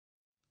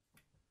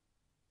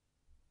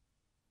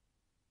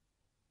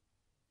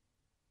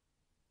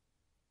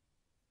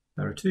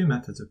There are two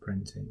methods of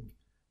printing: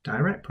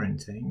 direct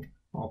printing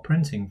or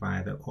printing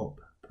via the UP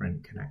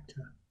print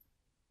connector.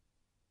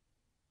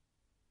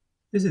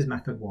 This is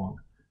method 1.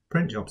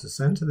 Print jobs are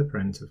sent to the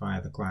printer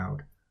via the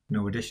cloud.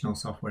 No additional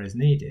software is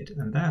needed,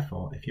 and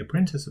therefore, if your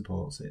printer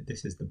supports it,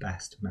 this is the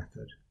best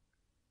method.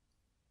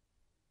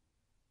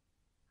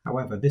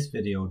 However, this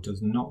video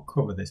does not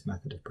cover this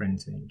method of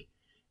printing.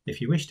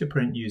 If you wish to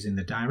print using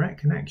the direct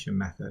connection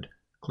method,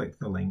 click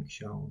the link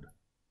shown.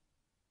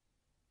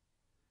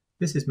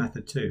 This is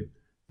method 2,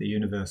 the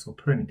universal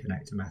print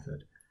connector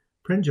method.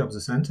 Print jobs are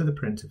sent to the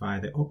printer via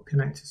the UP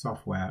connector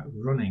software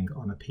running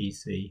on a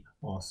PC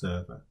or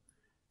server.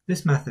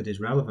 This method is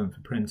relevant for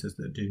printers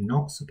that do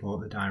not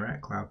support the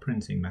direct cloud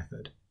printing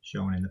method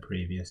shown in the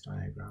previous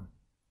diagram.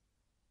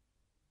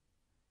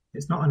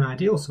 It's not an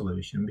ideal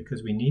solution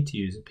because we need to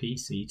use a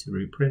PC to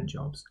route print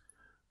jobs,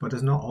 but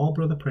as not all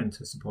Brother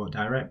printers support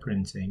direct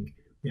printing,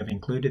 we have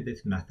included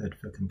this method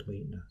for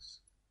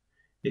completeness.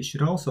 It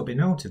should also be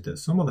noted that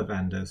some other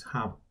vendors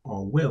have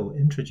or will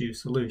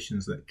introduce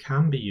solutions that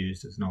can be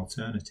used as an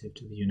alternative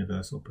to the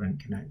Universal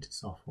Print Connector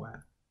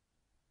software.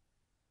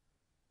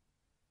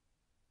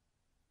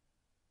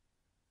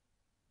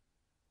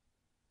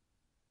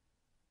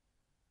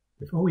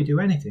 Before we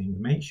do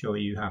anything, make sure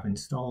you have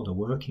installed a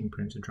working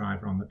printer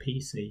driver on the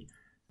PC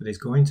that is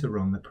going to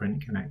run the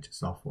Print Connector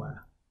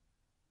software.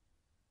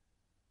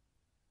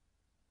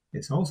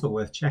 It's also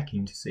worth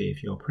checking to see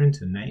if your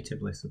printer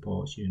natively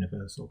supports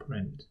Universal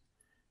Print.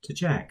 To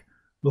check,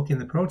 look in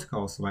the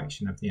protocol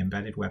selection of the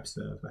embedded web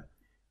server.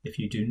 If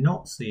you do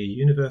not see a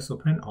Universal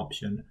Print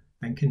option,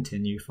 then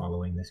continue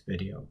following this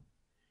video.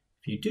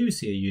 If you do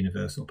see a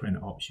Universal Print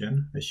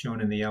option, as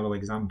shown in the yellow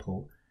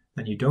example,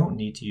 then you don't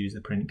need to use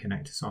the Print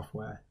Connector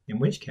software, in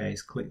which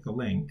case click the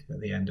link at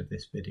the end of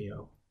this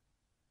video.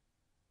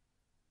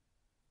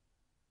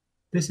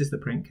 This is the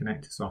Print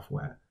Connector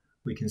software.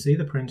 We can see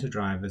the printer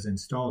drivers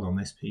installed on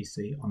this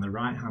PC on the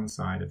right-hand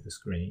side of the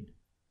screen.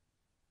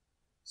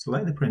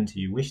 Select the printer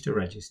you wish to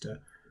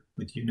register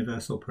with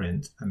Universal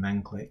Print and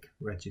then click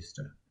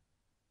Register.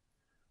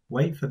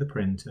 Wait for the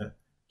printer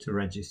to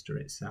register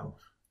itself.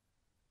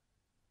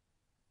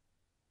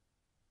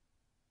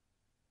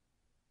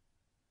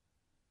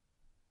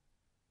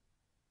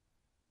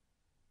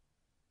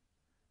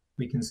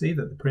 We can see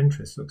that the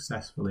printer is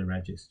successfully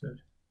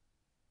registered.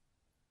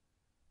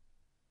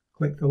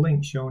 Click the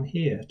link shown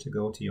here to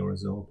go to your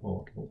Azure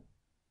portal.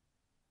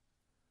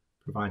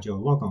 Provide your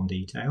logon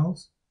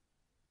details.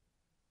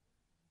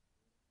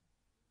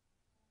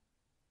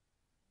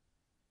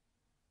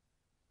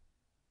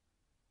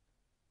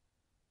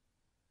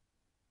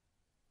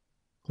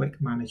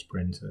 Click Manage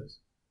Printers.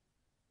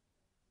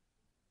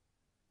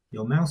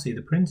 You'll now see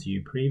the printer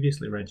you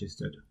previously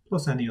registered,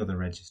 plus any other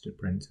registered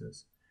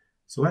printers.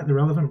 Select the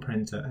relevant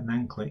printer and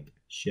then click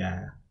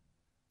Share.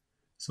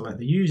 Select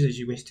the users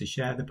you wish to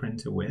share the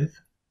printer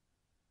with,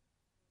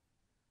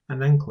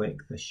 and then click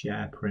the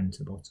Share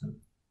Printer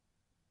button.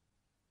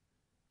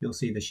 You'll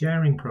see the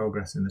sharing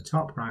progress in the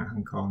top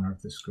right-hand corner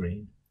of the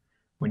screen.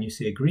 When you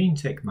see a green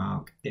tick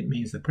mark, it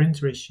means the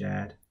printer is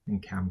shared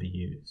and can be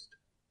used.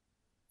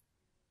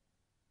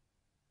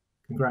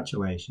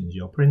 Congratulations,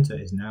 your printer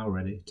is now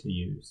ready to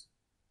use.